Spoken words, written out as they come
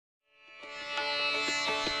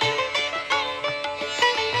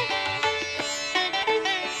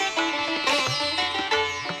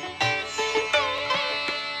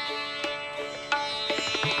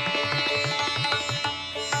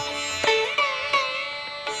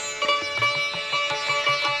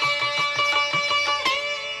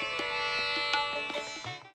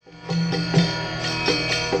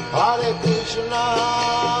Krishna,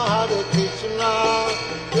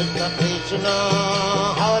 Krishna Krishna,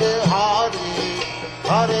 Hare Hare,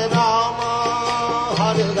 Hare Rama,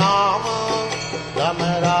 Rama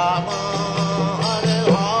Rama, Hare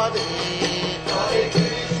Hare. Hare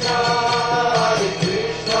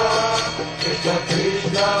Krishna, Krishna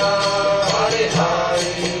Krishna, Hare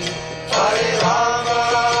Hare, Hare Rama,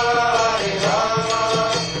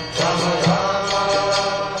 Rama Rama.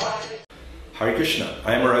 Hare Krishna.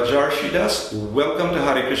 I am Rajarsi. Welcome to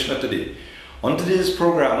Hare Krishna today. On today's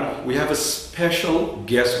program, we have a special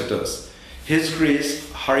guest with us. His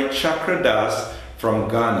Grace Chakra Das from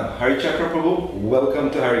Ghana. Chakra Prabhu, welcome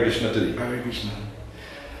to Hare Krishna today. Hare Krishna.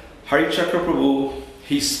 Chakra Prabhu,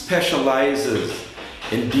 he specializes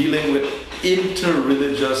in dealing with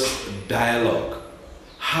interreligious dialogue,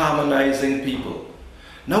 harmonizing people.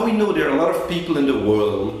 Now we know there are a lot of people in the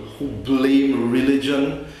world who blame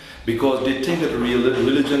religion because they think that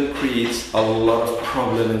religion creates a lot of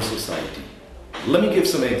problem in society. Let me give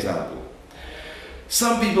some example.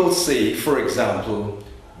 Some people say, for example,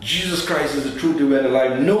 Jesus Christ is the truth, the way, and the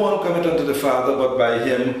life. No one cometh unto the Father but by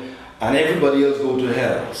him, and everybody else go to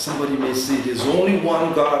hell. Somebody may say there's only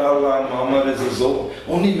one God, Allah, and Muhammad is his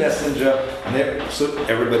only messenger, and so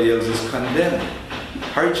everybody else is condemned.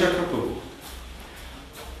 Hare Chakra Prabhu,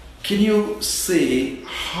 can you say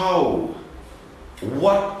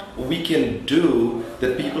what we can do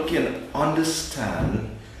that people can understand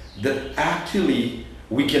that actually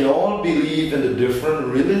we can all believe in the different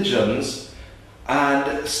religions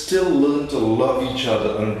and still learn to love each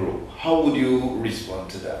other and grow? How would you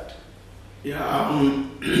respond to that? Yeah,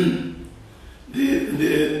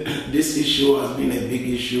 this issue has been a big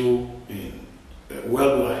issue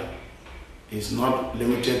worldwide. It's not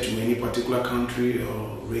limited to any particular country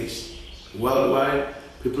or race. Worldwide,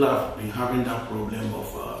 people have been having that problem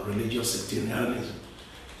of religious sectarianism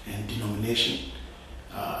and denomination.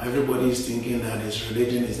 Everybody is thinking that his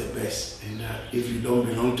religion is the best, and that if you don't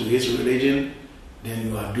belong to his religion, then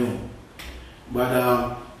you are doomed.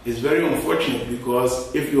 But it's very unfortunate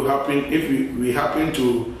because if we happen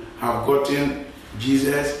to have gotten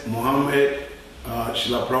Jesus, Muhammad,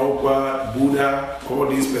 Srila Prabhupada, Buddha, all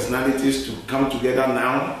these personalities to come together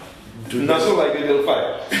now, not so like they'll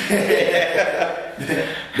fight.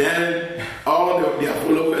 Then all their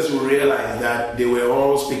followers will realize that they were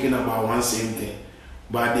all speaking about one same thing,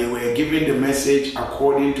 but they were giving the message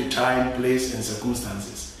according to time, place, and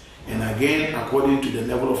circumstances, and again according to the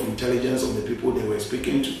level of intelligence of the people they were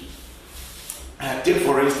speaking to. Take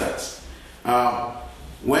for instance,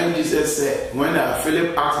 when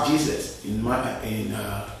Philip asked Jesus in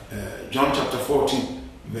John chapter 14,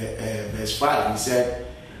 verse 5, he said,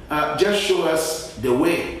 just show us the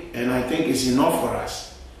way, and I think it's enough for us.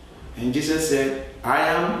 And Jesus said, I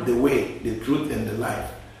am the way, the truth, and the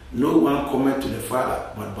life. No one cometh to the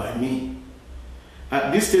Father but by me.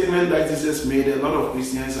 This statement that Jesus made, a lot of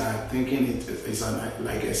Christians are thinking it's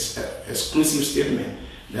like an exclusive statement,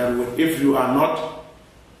 that if you are not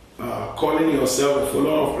calling yourself a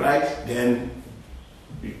follower of Christ, then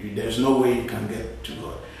there's no way you can get to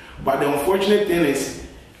God. But the unfortunate thing is,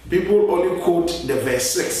 people only quote the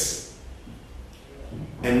verse 6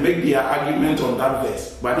 and make their argument on that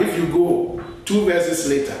verse. But if you go 2 verses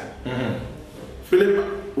later,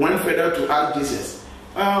 Philip went further to ask Jesus,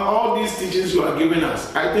 all these teachings you are giving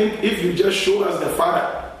us, I think if you just show us the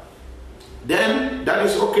Father, then that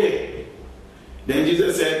is okay. Then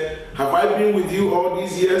Jesus said, have I been with you all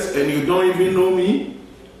these years and you don't even know me?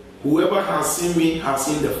 Whoever has seen me has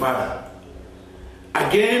seen the Father.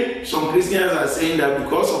 Again, some Christians are saying that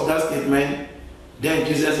because of that statement, then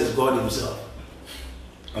Jesus is God himself.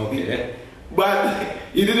 Okay. But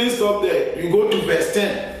he didn't stop there. You go to verse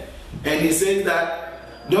 10, and he says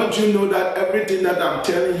that, don't you know that everything that I'm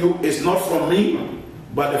telling you is not from me,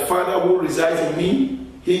 but the Father who resides in me,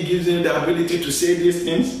 he gives him the ability to say these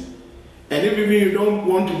things. And if even you don't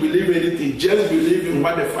want to believe anything, just believe in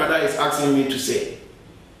what the Father is asking me to say.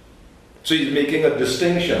 So he's making a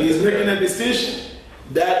distinction. He's making a distinction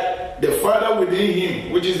that the Father within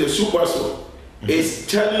him, which is the super soul, is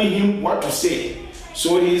telling him what to say.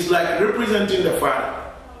 So he's like representing the Father.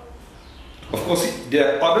 Of course,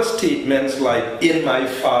 there are other statements like, in my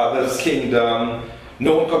Father's kingdom,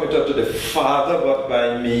 no one cometh up to the Father but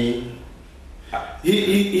by me. He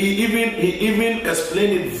even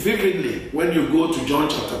explained it vividly when you go to John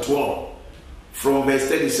chapter 12, from verse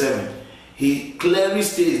 37. He clearly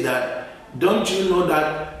states that, don't you know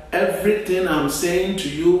that everything I'm saying to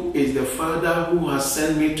you is the Father who has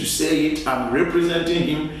sent me to say it. I'm representing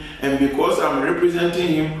him, and because I'm representing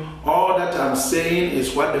him, all that I'm saying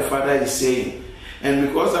is what the Father is saying. And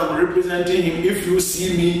because I'm representing him, if you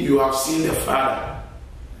see me, you have seen the Father.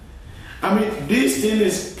 I mean, this thing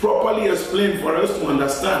is properly explained for us to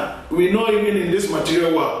understand. We know even in this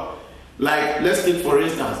material world, like let's take for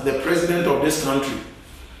instance, the president of this country.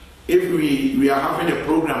 If we are having a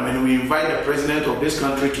program and we invite the president of this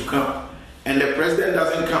country to come, and the president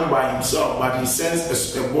doesn't come by himself, but he sends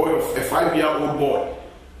a 5-year-old boy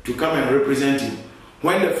to come and represent him.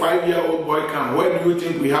 When the 5-year-old boy comes, where do you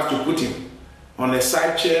think we have to put him? On a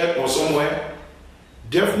side chair or somewhere?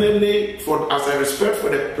 Definitely, as a respect for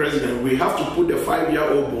the president, we have to put the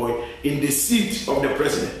 5-year-old boy in the seat of the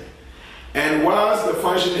president. And whilst the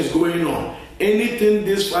function is going on, anything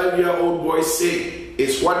this 5-year-old boy say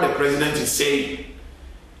is what the president is saying.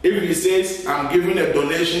 If he says, I'm giving a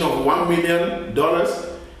donation of $1 million,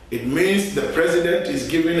 it means the president is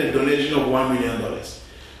giving a donation of $1 million.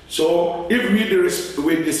 So if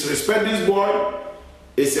we disrespect this boy,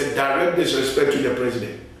 it's a direct disrespect to the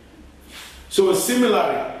president. So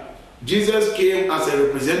similarly, Jesus came as a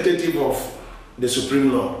representative of the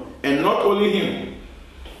Supreme Lord. And not only him,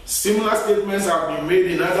 similar statements have been made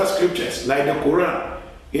in other scriptures, like the Quran.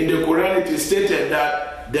 In the Quran, it is stated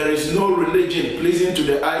that there is no religion pleasing to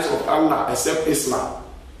the eyes of Allah except Islam.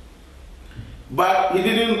 But he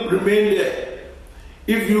didn't remain there.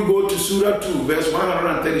 If you go to Surah 2, verse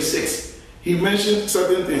 136, he mentioned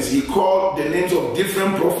certain things. He called the names of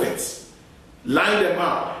different prophets, lined them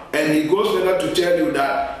up, and he goes further to tell you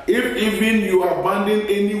that if even you abandon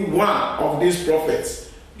any one of these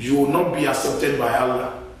prophets, you will not be accepted by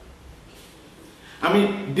Allah. I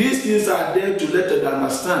mean, these things are there to let us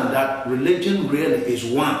understand that religion really is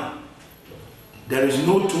one. There is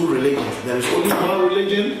no two religions. There is only one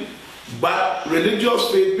religion. But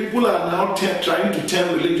religious faith, people are now trying to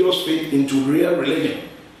turn religious faith into real religion.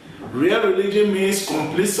 Real religion means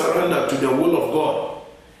complete surrender to the will of God.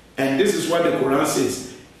 And this is what the Quran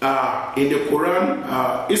says. In the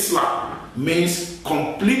Quran, Islam means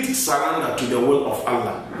complete surrender to the will of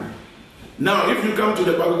Allah. Now, if you come to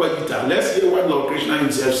the Bhagavad Gita, let's hear what Lord Krishna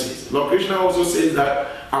himself says. Lord Krishna also says that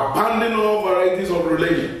abandon all varieties of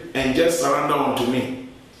religion and just surrender unto me.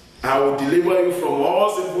 I will deliver you from all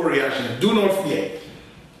sinful reactions. Do not fear.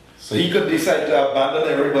 So he could decide to abandon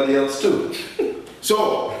everybody else too.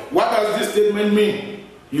 So, what does this statement mean?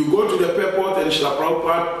 You go to the purport and Srila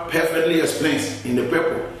Prabhupada perfectly explains in the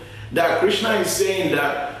purport that Krishna is saying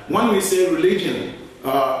that when we say religion,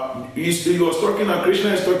 Krishna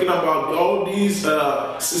is talking about all these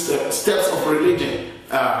steps of religion,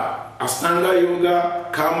 Astanga Yoga,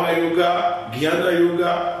 Karma Yoga, Jnana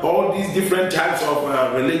Yoga, all these different types of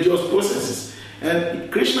religious processes.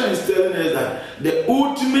 And Krishna is telling us that the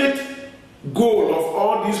ultimate goal of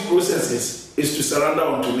all these processes is to surrender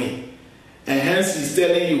unto me. And hence he's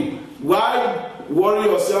telling you, why worry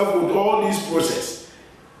yourself with all these processes?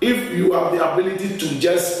 If you have the ability to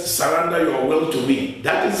just surrender your will to me,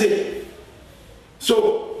 that is it.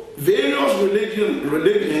 So, various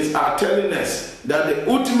religions are telling us that the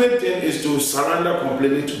ultimate thing is to surrender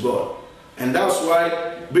completely to God. And that's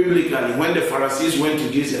why, biblically, when the Pharisees went to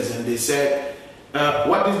Jesus and they said,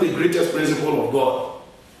 what is the greatest principle of God?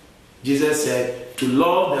 Jesus said, to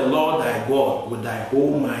love the Lord thy God with thy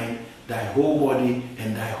whole mind, thy whole body,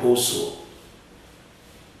 and thy whole soul.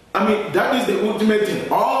 I mean, that is the ultimate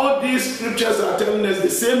thing. All these scriptures are telling us the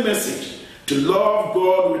same message. To love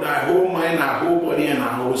God with our whole mind, our whole body, and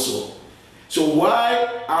our whole soul. So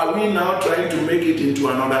why are we now trying to make it into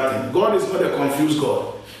another thing? God is not a confused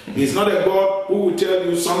God. He's not a God who will tell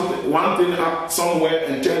you one thing somewhere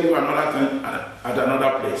and tell you another thing at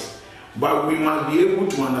another place. But we must be able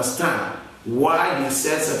to understand why he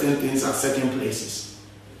said certain things at certain places.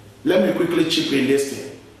 Let me quickly chip in this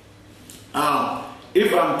thing.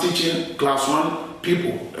 If I'm teaching class 1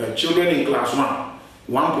 people, children in class 1,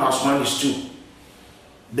 1 plus 1 is 2.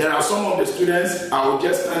 There are some of the students, I will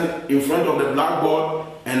just stand in front of the blackboard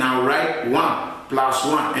and I'll write 1 plus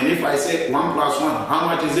 1. And if I say 1 plus 1, how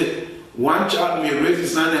much is it? One child may raise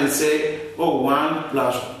his hand and say, oh, 1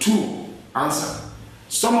 plus 2. Answer.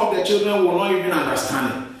 Some of the children will not even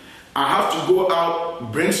understand it. I have to go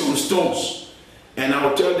out, bring some stones. And I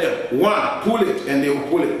will tell them, 1, pull it, and they will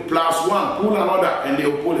pull it. Plus 1, pull another, and they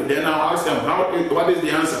will pull it. Then I'll ask them, what is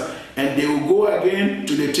the answer? And they will go again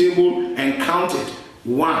to the table and count it.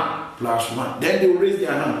 1 plus 1. Then they will raise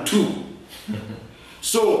their hand, 2.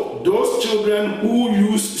 So those children who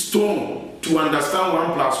use stone to understand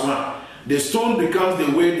 1 plus 1, the stone becomes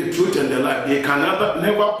the way, the truth, and the life. They can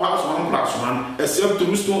never pass 1 plus 1 except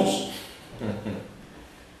through stones.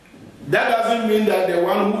 That doesn't mean that the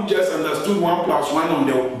one who just understood 1 plus 1 on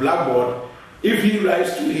the blackboard, if he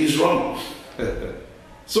writes 2, he is wrong.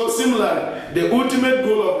 So similarly, the ultimate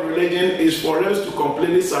goal of religion is for us to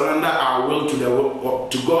completely surrender our will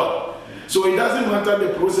to God. So it doesn't matter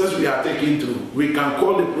the process we are taking through. We can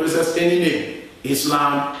call the process any name: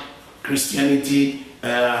 Islam, Christianity,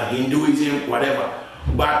 Hinduism, whatever.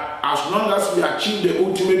 But as long as we achieve the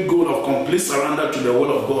ultimate goal of complete surrender to the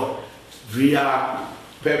will of God, we are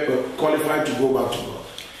qualified to go back to God.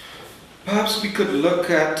 Perhaps we could look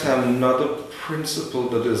at another principle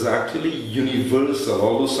that is actually universal,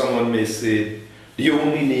 although someone may say the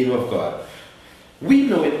only name of God. We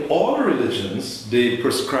know in all religions they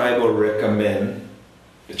prescribe or recommend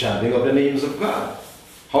the chanting of the names of God.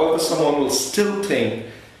 However, someone will still think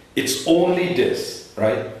it's only this,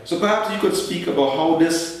 right? So perhaps you could speak about how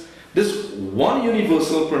this one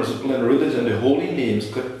universal principle in religion, the holy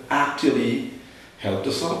names, could actually help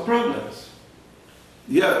to solve problems.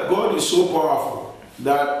 Yeah, God is so powerful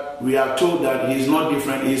that we are told that He is not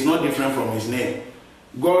different. He is not different from His name.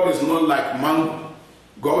 God is not like mango.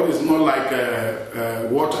 God is not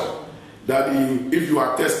like water. That if you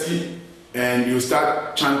are thirsty and you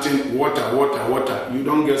start chanting water, water, water, you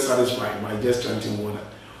don't get satisfied by just chanting water.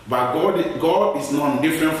 But God is not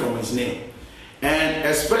different from His name. And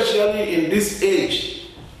especially in this age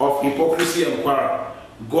of hypocrisy and quarrel,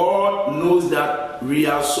 God knows that we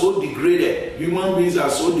are so degraded. Human beings are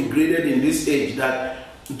so degraded in this age that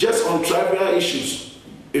just on trivial issues,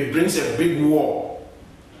 it brings a big war.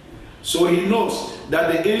 So He knows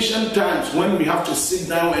that the ancient times when we have to sit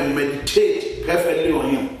down and meditate perfectly on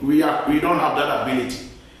Him, we don't have that ability.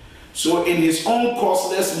 So in His own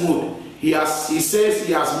causeless mood, He says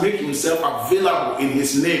He has made Himself available in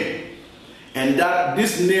His name, and that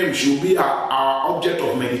this name should be our object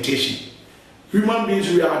of meditation. Human beings,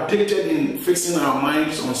 we are addicted in fixing our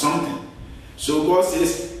minds on something. So God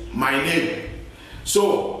says, my name.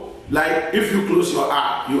 So, like if you close your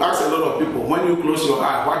eye, you ask a lot of people, when you close your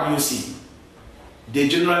eye, what do you see? They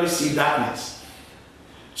generally see darkness.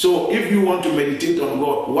 So if you want to meditate on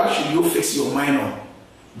God, what should you fix your mind on?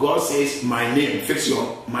 God says, my name. Fix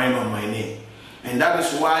your mind on my name. And that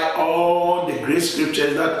is why all the great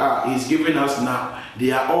scriptures that He's giving us now,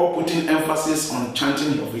 they are all putting emphasis on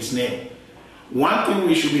chanting of His name. One thing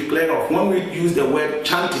we should be clear of, when we use the word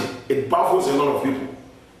chanting, it baffles a lot of people.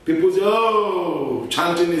 People say, oh,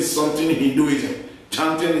 chanting is something Hinduism.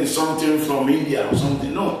 Chanting is something from India or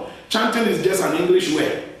something. No, chanting is just an English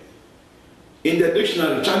word. In the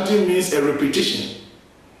dictionary, chanting means a repetition.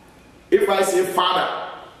 If I say Father,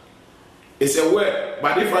 it's a word.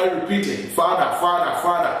 But if I repeat it, Father, Father,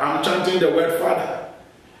 Father, I'm chanting the word Father.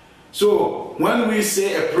 So when we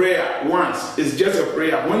say a prayer once, it's just a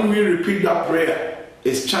prayer. When we repeat that prayer,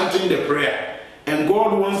 it's chanting the prayer. And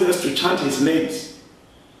God wants us to chant His names.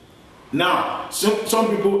 Now,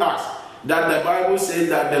 some people ask that the Bible says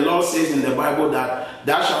that the Lord says in the Bible that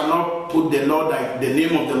thou shalt not put the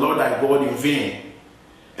name of the Lord thy God in vain.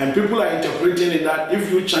 And people are interpreting it that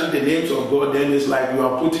if you chant the names of God, then it's like you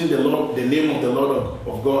are putting the name of the Lord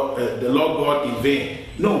of God, the Lord God in vain.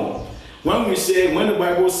 No. When the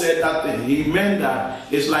Bible said that thing, He meant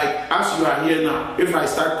that it's like as you are here now, if I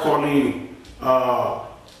start calling you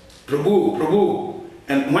Prabhu, Prabhu,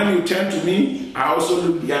 and when you turn to me, I also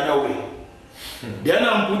look the other way. Then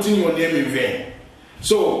I'm putting your name in vain.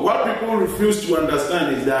 So what people refuse to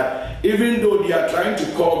understand is that even though they are trying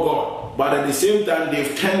to call God, but at the same time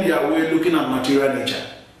they've turned their way looking at material nature.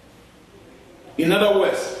 In other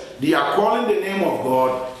words, they are calling the name of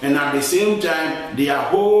God, and at the same time their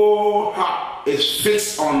whole heart is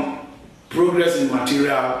fixed on progress in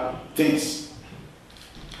material things.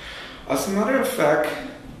 As a matter of fact,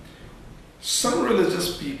 some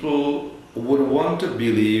religious people would want to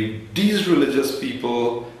believe these religious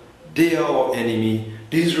people, they are our enemy,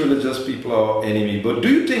 these religious people are our enemy. But do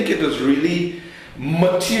you think it is really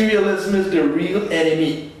materialism is the real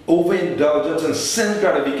enemy, overindulgence and sense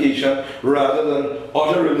gratification, rather than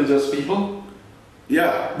other religious people?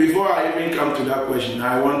 Yeah, before I even come to that question,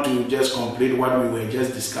 I want to just complete what we were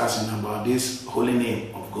just discussing about this holy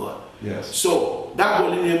name of God. Yes. So that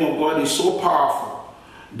holy name of God is so powerful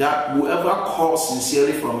that whoever calls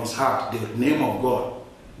sincerely from his heart the name of God,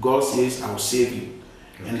 God says, I will save you.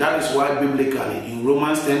 Okay. And that is why biblically in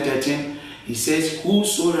Romans 10:13, He says,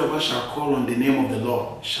 whosoever shall call on the name of the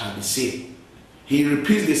Lord shall be saved. He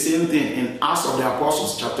repeats the same thing in Acts of the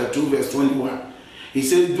Apostles chapter 2 verse 21. He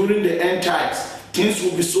says, during the end times, things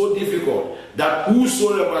will be so difficult that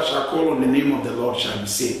whosoever shall call on the name of the Lord shall be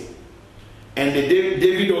saved. And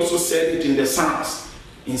David also said it in the Psalms.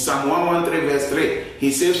 In Psalm 113 verse 3,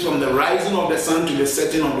 he says, from the rising of the sun to the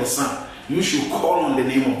setting of the sun, you should call on the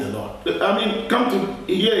name of the Lord. I mean, come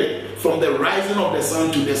to hear it. From the rising of the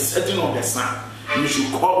sun to the setting of the sun. you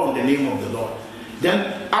should call on the name of the Lord.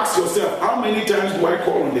 Then ask yourself, how many times do I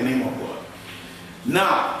call on the name of God?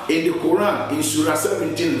 Now, in the Quran, in Surah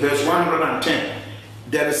 17, verse 110,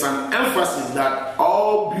 there is an emphasis that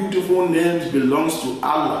all beautiful names belongs to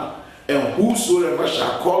Allah, and whosoever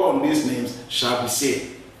shall call on these names shall be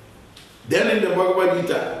saved. Then in the Bhagavad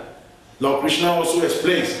Gita, Lord Krishna also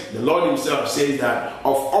explains, the Lord himself says that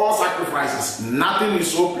of all sacrifices, nothing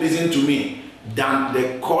is so pleasing to me than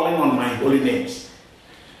the calling on my holy names.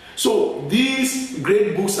 So these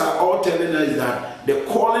great books are all telling us that the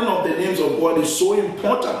calling of the names of God is so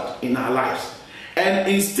important in our lives. And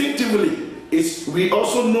instinctively, we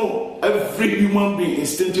also know, every human being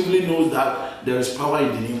instinctively knows that there is power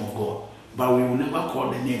in the name of God. But we will never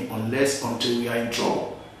call the name until we are in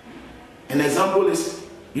trouble. An example is,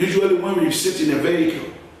 usually when we sit in a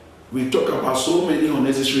vehicle, we talk about so many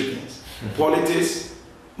unnecessary things. Politics,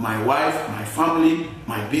 my wife, my family,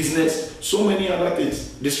 my business, so many other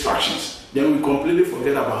things, distractions. Then we completely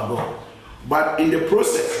forget about God. But in the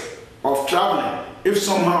process of traveling, if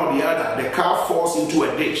somehow or the other the car falls into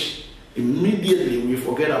a ditch, immediately we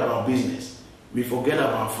forget about business, we forget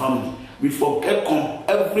about family, we forget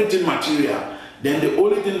everything material. Then the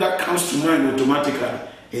only thing that comes to mind automatically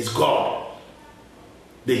is God.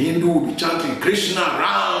 The Hindu will be chanting Krishna,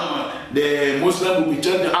 Ram. The Muslim will be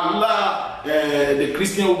chanting Allah. The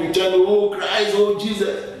Christian will be chanting, oh Christ, oh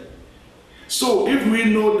Jesus. So if we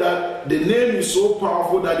know that the name is so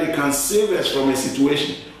powerful that it can save us from a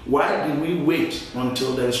situation, why do we wait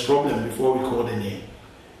until there is problem before we call the name?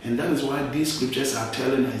 And that is why these scriptures are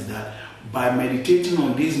telling us that by meditating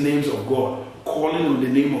on these names of God, calling on the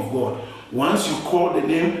name of God, once you call the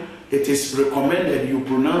name, it is recommended you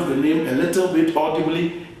pronounce the name a little bit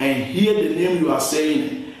audibly and hear the name you are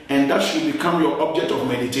saying, and that should become your object of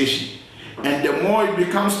meditation. And the more it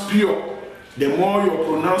becomes pure, the more your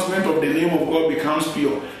pronouncement of the name of God becomes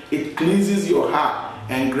pure, it cleanses your heart,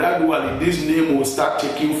 and gradually this name will start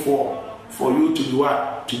taking form for you to do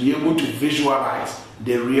what? To be able to visualize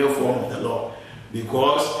the real form of the Lord.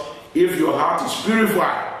 Because if your heart is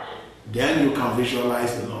purified, then you can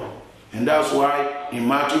visualize the Lord. And that's why in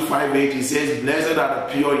Matthew 5:8 he says, blessed are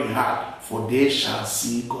the pure in heart, for they shall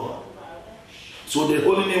see God. So the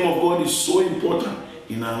holy name of God is so important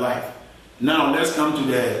in our life. Now let's come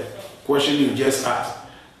to the question you just asked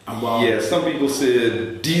about. Yeah, some people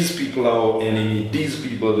say these people are our enemy, these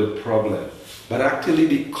people are the problem. But actually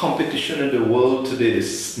the competition in the world today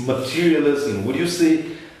is materialism. Would you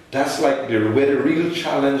say that's like where the real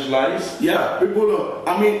challenge lies? Yeah, people,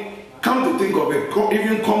 come to think of it,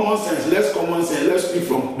 even common sense, let's speak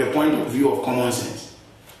from the point of view of common sense.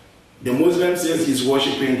 The Muslim says he's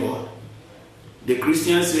worshipping God. The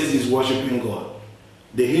Christian says he's worshipping God.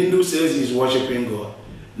 The Hindu says he's worshipping God.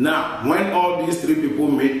 Now, when all these three people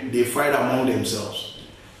meet, they fight among themselves.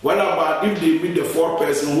 What about if they meet the fourth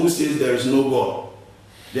person who says there is no God?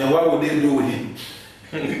 Then what would they do with him?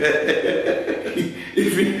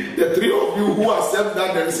 If the three of you who accept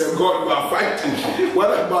that there is a God, you are fighting.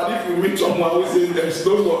 What about if you meet someone who says there is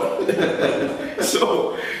no God?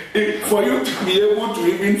 So, for you to be able to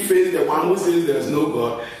even face the one who says there is no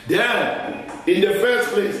God, then in the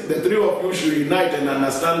first place, the three of you should unite and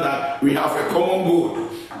understand that we have a common goal.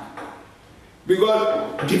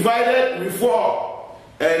 Because divided we fall,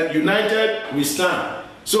 and united we stand.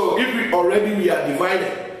 So if we are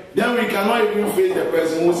divided, then we cannot even face the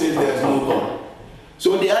person who says there is no God.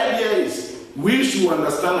 So the idea is we should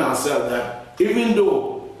understand ourselves that even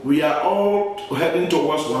though we are all heading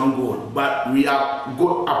towards one goal, but we are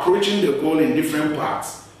approaching the goal in different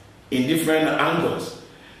parts, in different angles.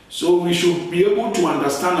 So we should be able to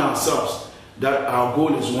understand ourselves that our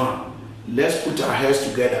goal is one. Let's put our heads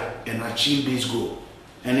together and achieve this goal.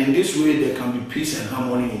 And in this way, there can be peace and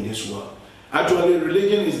harmony in this world. Actually,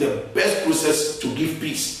 religion is the best process to give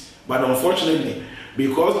peace. But unfortunately,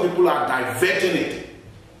 because people are diverting it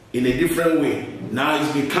in a different way, now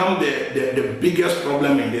it's become the biggest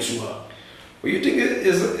problem in this world. Well, you think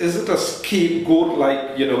is it a scapegoat,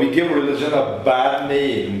 like, we give religion a bad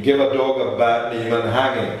name, give a dog a bad name and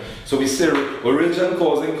hang it. So we say religion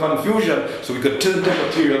causing confusion, so we could turn to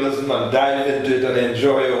materialism and dive into it and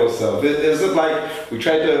enjoy ourselves. Is it like we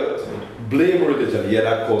try to blame religion, yet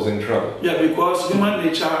that causing trouble? Yeah, because the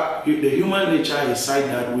human nature is such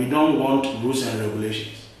that we don't want rules and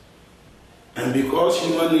regulations. And because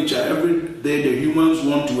human nature, every day the humans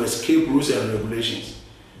want to escape rules and regulations.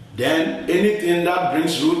 Then anything that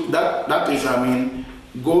brings root,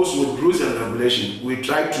 goes with rules and regulations, we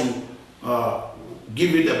try to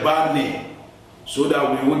give it a bad name so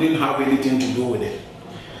that we wouldn't have anything to do with it.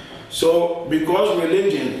 So because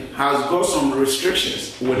religion has got some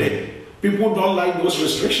restrictions with it, People don't like those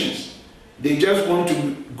restrictions. They just want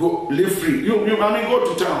to go live free. I mean,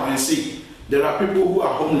 go to town and see. There are people who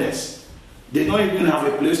are homeless. They don't even have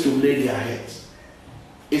a place to lay their heads.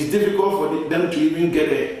 It's difficult for them to even get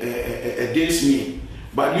a day's meal.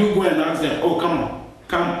 But you go and ask them, oh,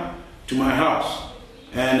 come to my house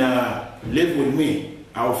and live with me.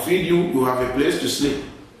 I'll feed you. You have a place to sleep.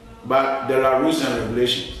 But there are rules and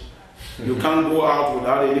regulations. You can't go out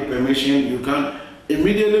without any permission. You can't.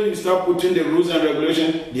 Immediately you start putting the rules and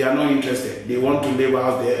regulations, they are not interested. They want to live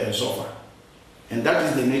out there and suffer. And that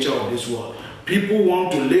is the nature of this world. People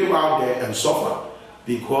want to live out there and suffer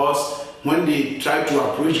because when they try to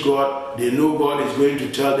approach God, they know God is going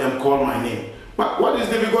to tell them, call my name. But what is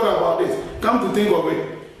difficult about this? Come to think of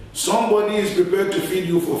it, somebody is prepared to feed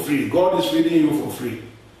you for free. God is feeding you for free.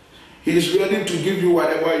 He is ready to give you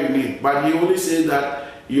whatever you need. But he only says that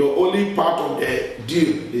your only part of the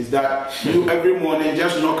deal is that you every morning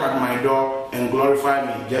just knock at my door and glorify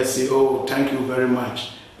me. Just say, oh, thank you very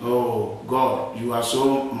much. Oh, God, you are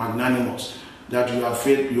so magnanimous that you have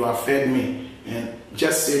fed me. And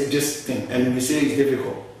just say this thing. And we say it's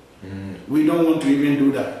difficult. We don't want to even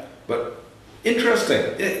do that. But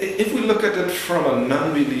interesting. If we look at it from a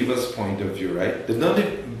non-believer's point of view, right? The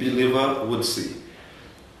non-believer would see.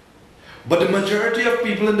 But the majority of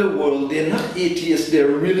people in the world, they're not atheists, they're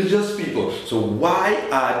religious people. So why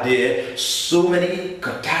are there so many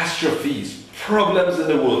catastrophes, problems in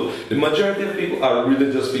the world? The majority of people are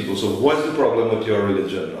religious people. So what's the problem with your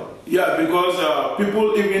religion now? Yeah, because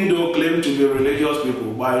people even though claim to be religious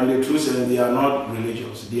people, but in the truth sense, they are not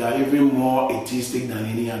religious. They are even more atheistic than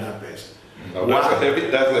any other person. Now, that's a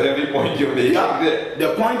heavy point you're making. Yeah,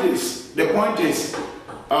 the point is,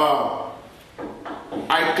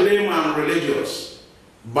 I claim I'm religious,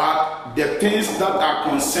 but the things that are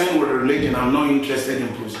concerned with religion, I'm not interested in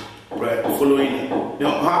following it.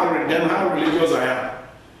 How religious I am.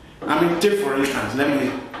 I mean, take for instance, let me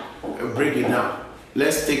break it down.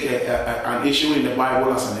 Let's take an issue in the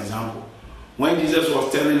Bible as an example. When Jesus was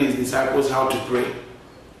telling his disciples how to pray,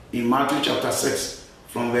 in Matthew chapter 6,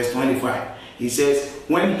 from verse 25, he says,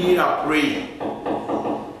 when ye are praying,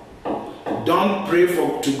 don't pray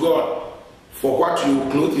to God for what you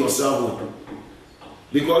clothe yourself with,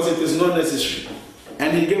 because it is not necessary.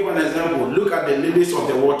 And he gave an example. Look at the lilies of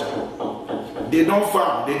the water. They don't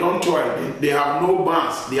farm, they don't toil, they have no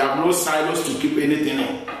barns, they have no silos to keep anything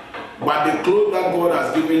in. But the clothes that God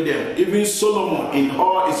has given them, even Solomon in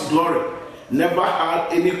all his glory, never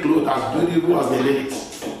had any clothes as beautiful as the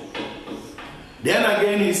lilies. Then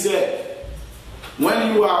again he said,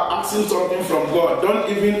 when you are asking something from God, don't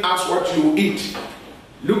even ask what you eat.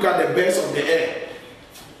 Look at the birds of the air.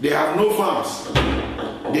 They have no farms.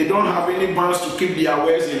 They don't have any barns to keep their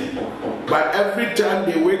wares in. But every time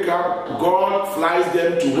they wake up, God flies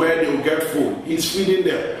them to where they will get food. He's feeding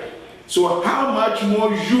them. So how much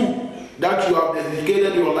more you that you have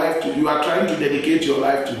dedicated your life to, you are trying to dedicate your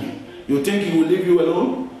life to him. You think he will leave you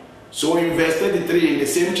alone? So in verse 33 in the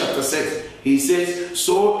same chapter 6, he says,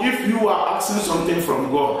 so if you are asking something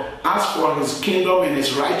from God, ask for his kingdom and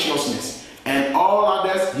his righteousness, and all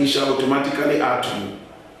others he shall automatically add to you.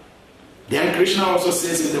 Then Krishna also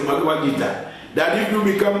says in the Bhagavad Gita that if you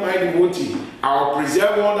become my devotee, I will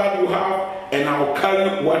preserve all that you have and I will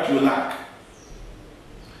carry what you lack.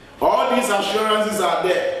 All these assurances are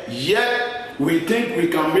there, yet we think we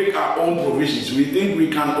can make our own provisions. We think we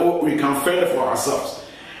can fend for ourselves.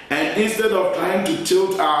 And instead of trying to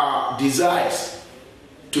tilt our desires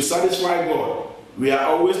to satisfy God, we are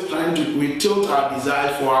always trying to tilt our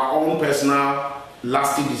desires for our own personal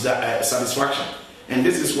lasting satisfaction. And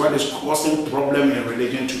this is what is causing problem in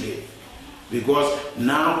religion today. Because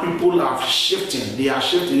now people are shifting. They are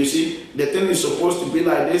shifting. You see, the thing is supposed to be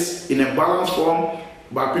like this in a balanced form,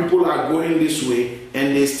 but people are going this way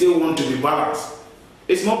and they still want to be balanced.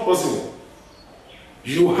 It's not possible.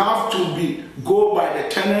 You have to go by the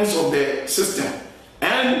tenets of the system,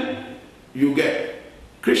 and you get.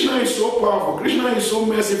 Krishna is so powerful. Krishna is so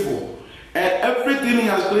merciful, and everything he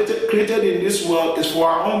has created in this world is for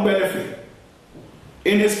our own benefit.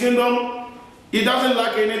 In his kingdom, he doesn't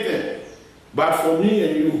lack anything. But for me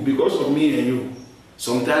and you, because of me and you,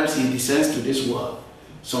 sometimes he descends to this world.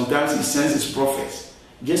 Sometimes he sends his prophets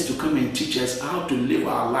just to come and teach us how to live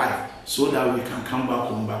our life so that we can come back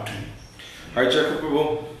home back to him. All right,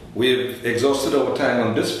 Chakra, we've exhausted our time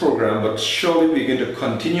on this program, but surely we're going to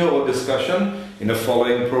continue our discussion in the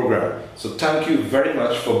following program. So thank you very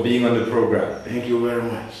much for being on the program. Thank you very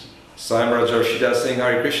much. So I'm Rajarsi saying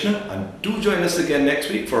Hare Krishna, and do join us again next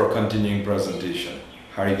week for a continuing presentation.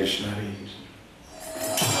 Hare Krishna. Hare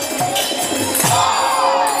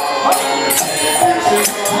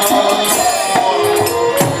Krishna.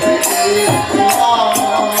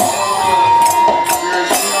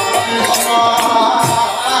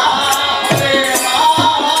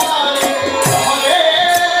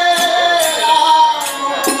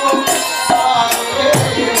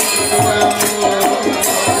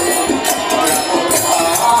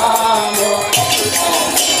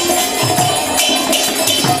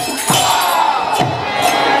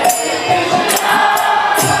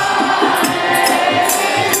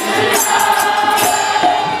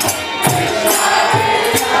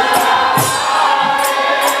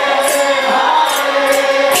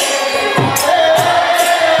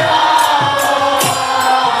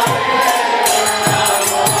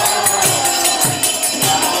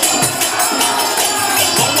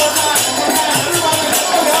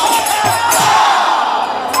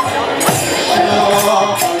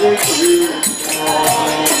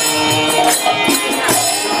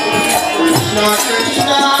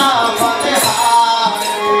 Krishna, Hare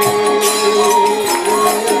Hare,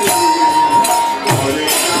 Hare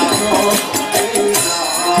Rama,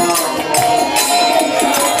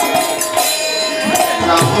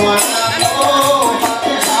 Rama